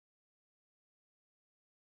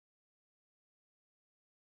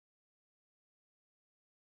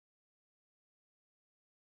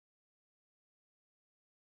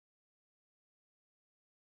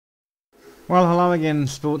Well, hello again,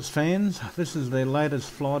 sports fans. This is the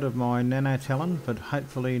latest flight of my Nano Talon, but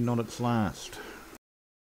hopefully not its last.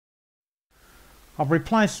 I've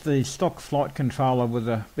replaced the stock flight controller with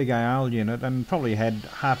a Bigaole unit and probably had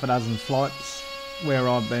half a dozen flights where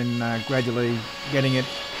I've been gradually getting it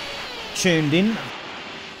tuned in.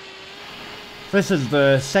 This is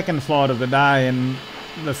the second flight of the day, and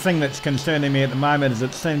the thing that's concerning me at the moment is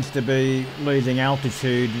it seems to be losing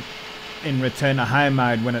altitude in return to home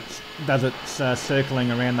mode when it does its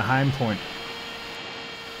circling around the home point.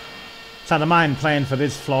 So the main plan for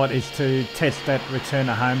this flight is to test that return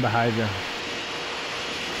to home behaviour.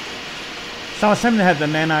 So I seem to have the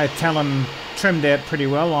Nano Talon trimmed out pretty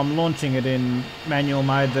well. I'm launching it in manual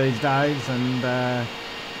mode these days, and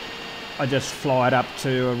I just fly it up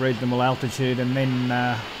to a reasonable altitude and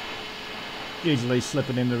then usually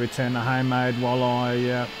slip it into return to home mode while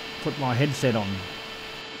I put my headset on.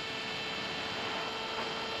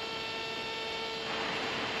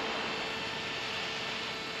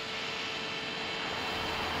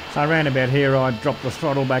 So around about here I drop the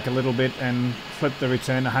throttle back a little bit and flip the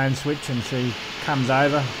return to home switch, and she comes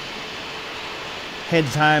over,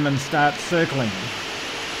 heads home and starts circling.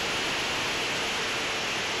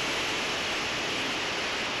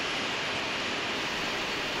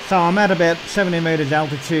 So I'm at about 70 metres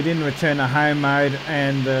altitude in return to home mode,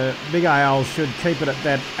 and the Bigaole should keep it at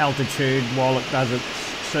that altitude while it does its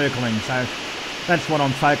circling. So that's what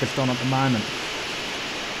I'm focused on at the moment.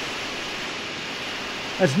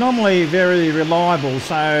 It's normally very reliable,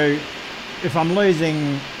 so if I'm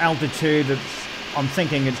losing altitude, I'm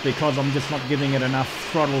thinking it's because I'm just not giving it enough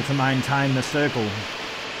throttle to maintain the circle.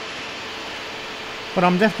 But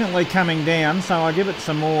I'm definitely coming down, so I give it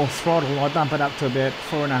some more throttle. I dump it up to about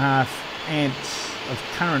 4.5 amps of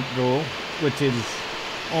current draw, which is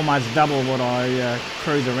almost double what I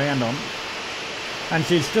cruise around on. And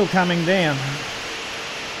she's still coming down.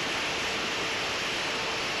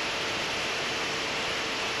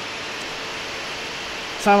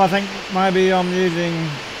 So I think maybe I'm using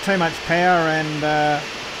too much power and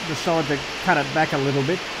decide to cut it back a little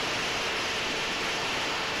bit.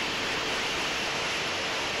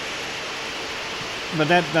 But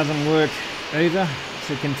that doesn't work either.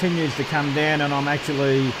 She continues to come down, and I'm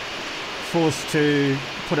actually forced to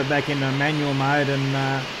put it back into manual mode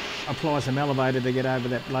and apply some elevator to get over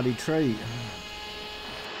that bloody tree.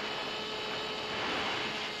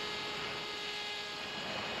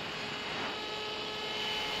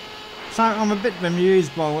 So I'm a bit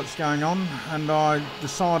bemused by what's going on, and I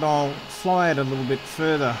decide I'll fly it a little bit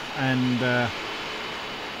further and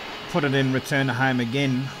put it in return to home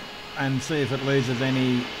again and see if it loses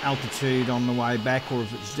any altitude on the way back, or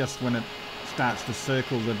if it's just when it starts to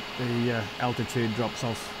circle that the altitude drops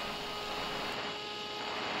off.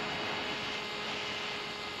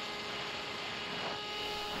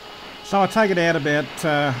 So I take it out about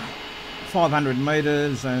 500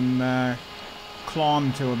 metres and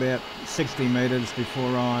climb to about 60 metres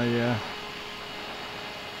before I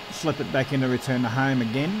slip it back into return to home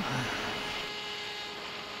again.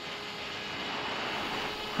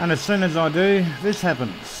 And as soon as I do, this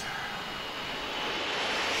happens.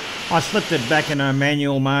 I slipped it back in a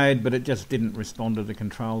manual mode, but it just didn't respond to the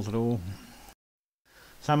controls at all.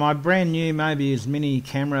 So my brand new Mobius Mini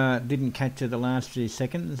camera didn't capture the last few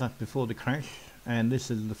seconds before the crash, and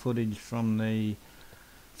this is the footage from the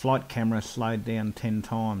flight camera slowed down 10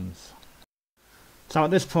 times. So at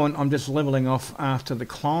this point I'm just levelling off after the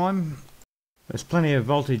climb. There's plenty of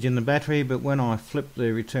voltage in the battery, but when I flip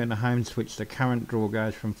the return to home switch, the current draw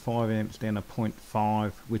goes from 5 amps down to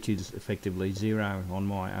 0.5, which is effectively 0 on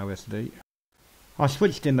my OSD. I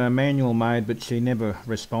switched into manual mode, but she never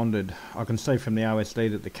responded. I can see from the OSD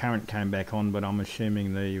that the current came back on, but I'm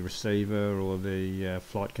assuming the receiver or the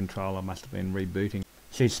flight controller must have been rebooting.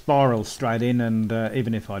 She spiraled straight in, and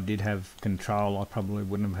even if I did have control, I probably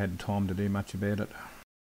wouldn't have had time to do much about it.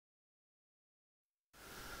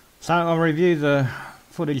 So I'll review the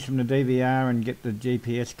footage from the DVR and get the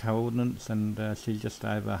GPS coordinates, and she's just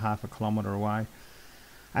over half a kilometre away,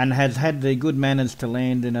 and has had the good manners to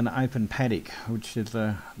land in an open paddock, which is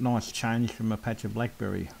a nice change from a patch of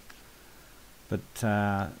blackberry. But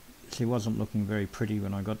she wasn't looking very pretty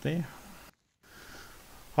when I got there.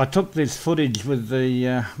 I took this footage with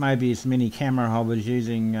the Mobius Mini camera I was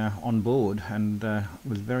using on board, and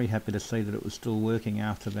was very happy to see that it was still working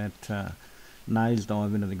after that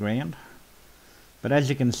nosedive into the ground. But as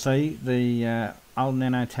you can see, the old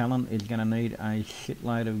Nano Talon is going to need a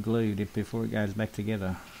shitload of glue before it goes back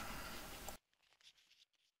together.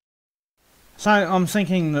 So I'm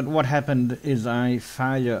thinking that what happened is a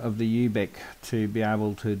failure of the BEC to be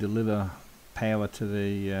able to deliver power to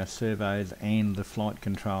the servos and the flight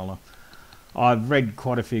controller. I've read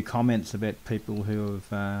quite a few comments about people who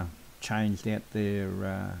have changed out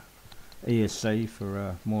their ESC for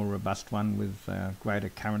a more robust one with greater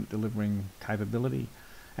current delivering capability,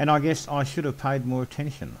 and I guess I should have paid more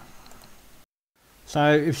attention.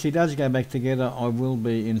 So if she does go back together, I will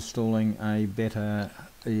be installing a better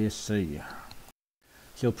ESC.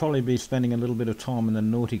 She'll probably be spending a little bit of time in the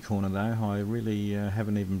naughty corner though. I really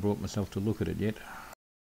haven't even brought myself to look at it yet.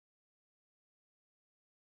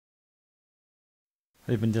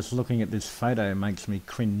 Even just looking at this photo makes me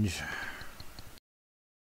cringe.